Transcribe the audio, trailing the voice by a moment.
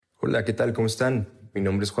Hola, ¿qué tal? ¿Cómo están? Mi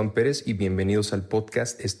nombre es Juan Pérez y bienvenidos al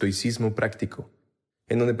podcast Estoicismo Práctico,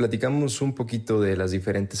 en donde platicamos un poquito de las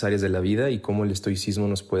diferentes áreas de la vida y cómo el estoicismo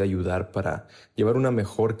nos puede ayudar para llevar una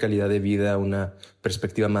mejor calidad de vida, una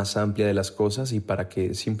perspectiva más amplia de las cosas y para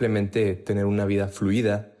que simplemente tener una vida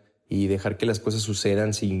fluida y dejar que las cosas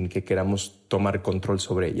sucedan sin que queramos tomar control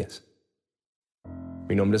sobre ellas.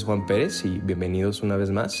 Mi nombre es Juan Pérez y bienvenidos una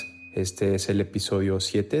vez más. Este es el episodio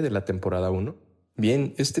 7 de la temporada 1.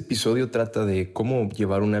 Bien, este episodio trata de cómo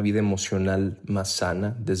llevar una vida emocional más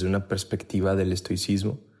sana desde una perspectiva del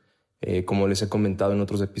estoicismo. Como les he comentado en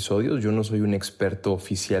otros episodios, yo no soy un experto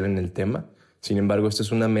oficial en el tema. Sin embargo, esta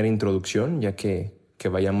es una mera introducción, ya que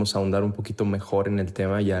vayamos a ahondar un poquito mejor en el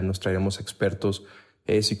tema, ya nos traeremos expertos,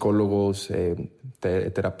 psicólogos,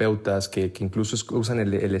 terapeutas que incluso usan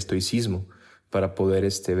el estoicismo para poder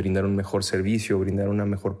brindar un mejor servicio, brindar una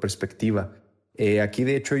mejor perspectiva. Aquí,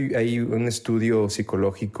 de hecho, hay un estudio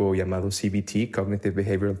psicológico llamado CBT, Cognitive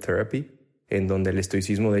Behavioral Therapy, en donde el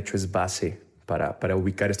estoicismo, de hecho, es base para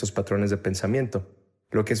ubicar estos patrones de pensamiento.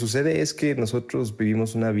 Lo que sucede es que nosotros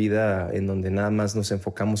vivimos una vida en donde nada más nos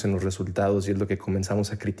enfocamos en los resultados y es lo que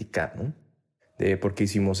comenzamos a criticar, ¿no? De por qué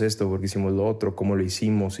hicimos esto, por qué hicimos lo otro, cómo lo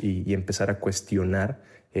hicimos y empezar a cuestionar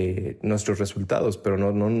nuestros resultados, pero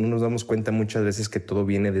no nos damos cuenta muchas veces que todo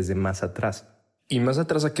viene desde más atrás. ¿Y más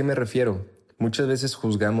atrás a qué me refiero? Muchas veces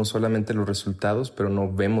juzgamos solamente los resultados, pero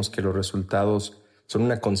no vemos que los resultados son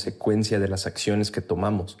una consecuencia de las acciones que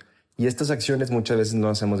tomamos. Y estas acciones muchas veces no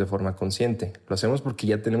las hacemos de forma consciente. Lo hacemos porque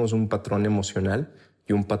ya tenemos un patrón emocional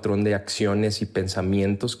y un patrón de acciones y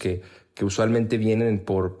pensamientos que usualmente vienen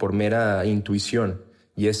por mera intuición.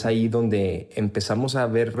 Y es ahí donde empezamos a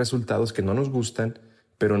ver resultados que no nos gustan,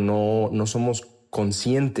 pero no somos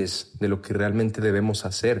conscientes de lo que realmente debemos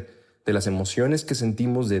hacer, de las emociones que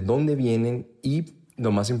sentimos, de dónde vienen y,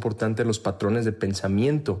 lo más importante, los patrones de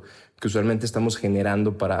pensamiento que usualmente estamos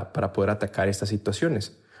generando para poder atacar estas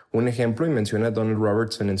situaciones. Un ejemplo, y menciona a Donald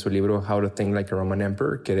Robertson en su libro How to Think Like a Roman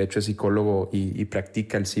Emperor, que de hecho es psicólogo y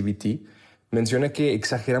practica el CBT, menciona que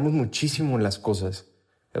exageramos muchísimo las cosas.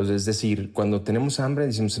 Es decir, cuando tenemos hambre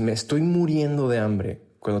decimos, me estoy muriendo de hambre.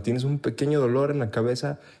 Cuando tienes un pequeño dolor en la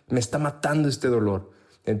cabeza, me está matando este dolor.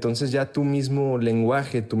 Entonces ya tu mismo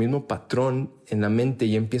lenguaje, tu mismo patrón en la mente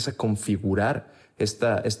ya empieza a configurar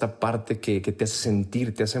esta parte que te hace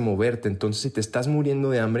sentir, te hace moverte. Entonces, si te estás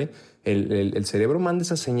muriendo de hambre, el cerebro manda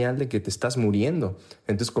esa señal de que te estás muriendo.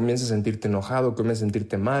 Entonces comienzas a sentirte enojado, comienzas a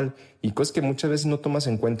sentirte mal y cosas que muchas veces no tomas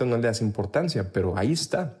en cuenta, no le das importancia, pero ahí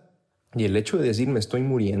está. Y el hecho de decir me estoy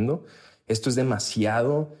muriendo, esto es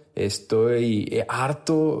demasiado, estoy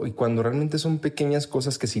harto, y cuando realmente son pequeñas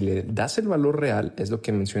cosas que si le das el valor real, es lo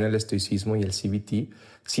que menciona el estoicismo y el CBT,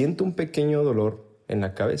 siento un pequeño dolor en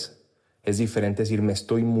la cabeza. Es diferente decir me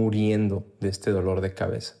estoy muriendo de este dolor de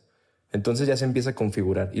cabeza. Entonces ya se empieza a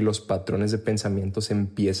configurar y los patrones de pensamiento se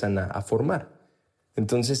empiezan a formar.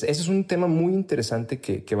 Entonces ese es un tema muy interesante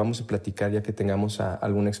que vamos a platicar ya que tengamos a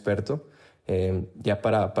algún experto. Ya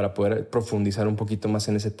para poder profundizar un poquito más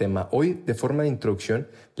en ese tema. Hoy, de forma de introducción,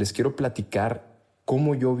 les quiero platicar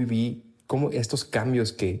cómo yo viví, cómo estos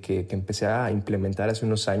cambios que empecé a implementar hace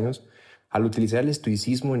unos años al utilizar el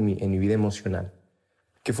estoicismo en mi vida emocional.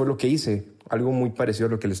 ¿Qué fue lo que hice? Algo muy parecido a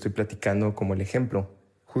lo que les estoy platicando como el ejemplo.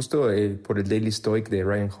 Justo por el Daily Stoic de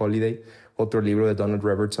Ryan Holiday, otro libro de Donald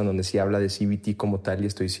Robertson donde sí habla de CBT como tal y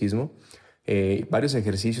estoicismo. Varios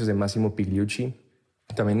ejercicios de Massimo Pigliucci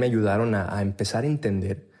también me ayudaron a empezar a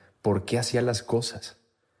entender por qué hacía las cosas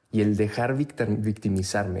y el dejar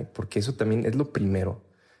victimizarme, porque eso también es lo primero.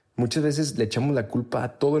 Muchas veces le echamos la culpa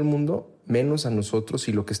a todo el mundo, menos a nosotros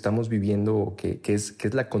y lo que estamos viviendo, que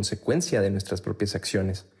es la consecuencia de nuestras propias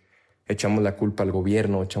acciones. Echamos la culpa al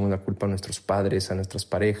gobierno, echamos la culpa a nuestros padres, a nuestras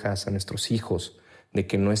parejas, a nuestros hijos, de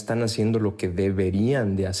que no están haciendo lo que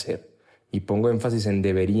deberían de hacer. Y pongo énfasis en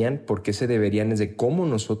deberían, porque ese deberían es de cómo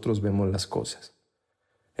nosotros vemos las cosas.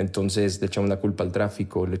 Entonces le echamos la culpa al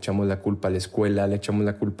tráfico, le echamos la culpa a la escuela, le echamos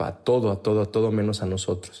la culpa a todo menos a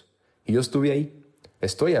nosotros. Y yo estuve ahí,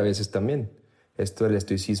 estoy a veces también. Esto del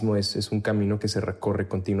estoicismo es un camino que se recorre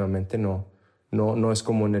continuamente, no es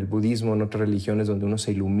como en el budismo, en otras religiones donde uno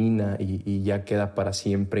se ilumina y ya queda para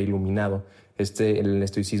siempre iluminado. El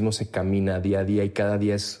estoicismo se camina día a día y cada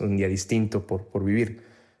día es un día distinto por vivir.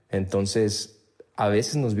 Entonces, a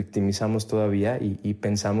veces nos victimizamos todavía y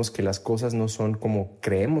pensamos que las cosas no son como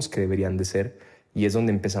creemos que deberían de ser y es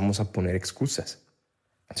donde empezamos a poner excusas.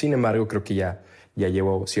 Sin embargo, creo que ya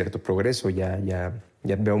llevo cierto progreso, ya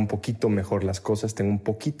veo un poquito mejor las cosas, tengo un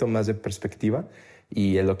poquito más de perspectiva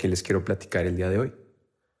y es lo que les quiero platicar el día de hoy.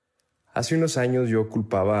 Hace unos años yo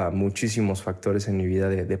culpaba muchísimos factores en mi vida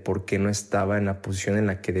de por qué no estaba en la posición en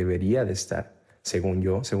la que debería de estar, según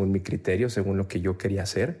yo, según mi criterio, según lo que yo quería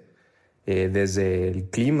hacer. Desde el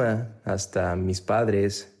clima hasta mis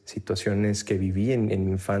padres, situaciones que viví en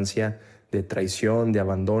mi infancia de traición, de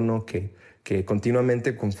abandono, que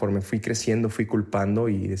continuamente conforme fui creciendo fui culpando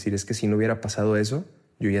y decir es que si no hubiera pasado eso,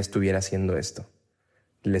 yo ya estuviera haciendo esto.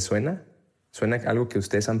 ¿Les suena? ¿Suena algo que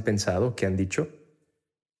ustedes han pensado, que han dicho?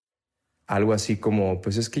 Algo así como,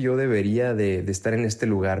 pues es que yo debería de estar en este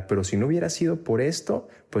lugar, pero si no hubiera sido por esto,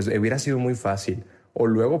 pues hubiera sido muy fácil. O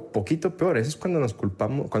luego, poquito peor, eso es cuando nos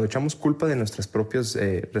culpamos, cuando echamos culpa de nuestros propios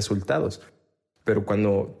resultados. Pero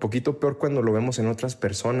poquito peor cuando lo vemos en otras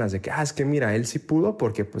personas, de que, es que mira, él sí pudo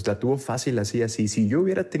porque pues la tuvo fácil así, así. Si yo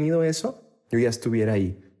hubiera tenido eso, yo ya estuviera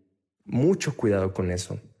ahí. Mucho cuidado con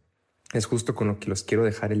eso. Es justo con lo que los quiero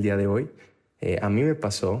dejar el día de hoy. A mí me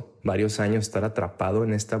pasó varios años estar atrapado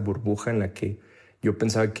en esta burbuja en la que yo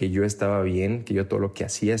pensaba que yo estaba bien, que yo todo lo que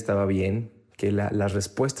hacía estaba bien, que las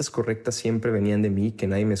respuestas correctas siempre venían de mí, que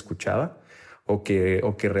nadie me escuchaba, o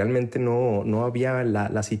que realmente no había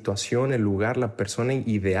la situación, el lugar, la persona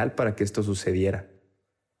ideal para que esto sucediera.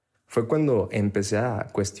 Fue cuando empecé a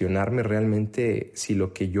cuestionarme realmente si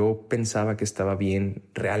lo que yo pensaba que estaba bien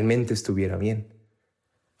realmente estuviera bien.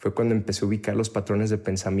 Fue cuando empecé a ubicar los patrones de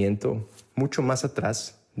pensamiento mucho más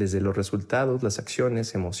atrás, desde los resultados, las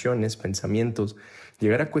acciones, emociones, pensamientos,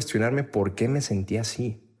 llegar a cuestionarme por qué me sentía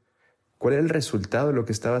así, cuál era el resultado de lo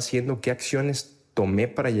que estaba haciendo, qué acciones tomé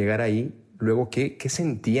para llegar ahí, luego qué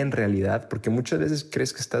sentía en realidad, porque muchas veces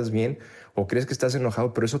crees que estás bien o crees que estás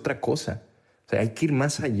enojado, pero es otra cosa. O sea, hay que ir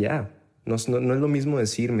más allá. No es lo mismo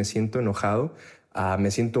decir me siento enojado a me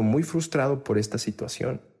siento muy frustrado por esta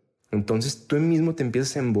situación. Entonces tú mismo te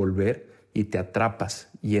empiezas a envolver y te atrapas.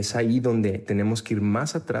 Y es ahí donde tenemos que ir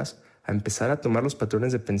más atrás a empezar a tomar los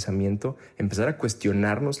patrones de pensamiento, empezar a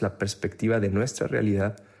cuestionarnos la perspectiva de nuestra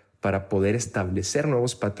realidad para poder establecer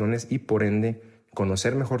nuevos patrones y por ende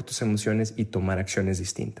conocer mejor tus emociones y tomar acciones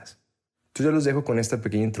distintas. Entonces yo los dejo con esta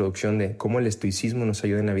pequeña introducción de cómo el estoicismo nos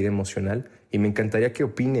ayuda en la vida emocional y me encantaría que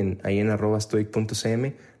opinen ahí en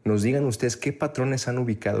 @stoic.cm, nos digan ustedes qué patrones han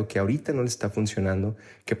ubicado que ahorita no les está funcionando,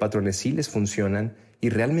 qué patrones sí les funcionan y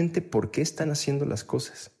realmente por qué están haciendo las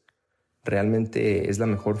cosas. ¿Realmente es la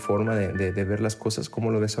mejor forma de ver las cosas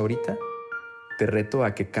como lo ves ahorita? Te reto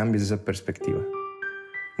a que cambies esa perspectiva.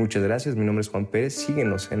 Muchas gracias, mi nombre es Juan Pérez,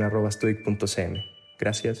 síguenos en @stoic.cm.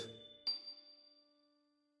 Gracias.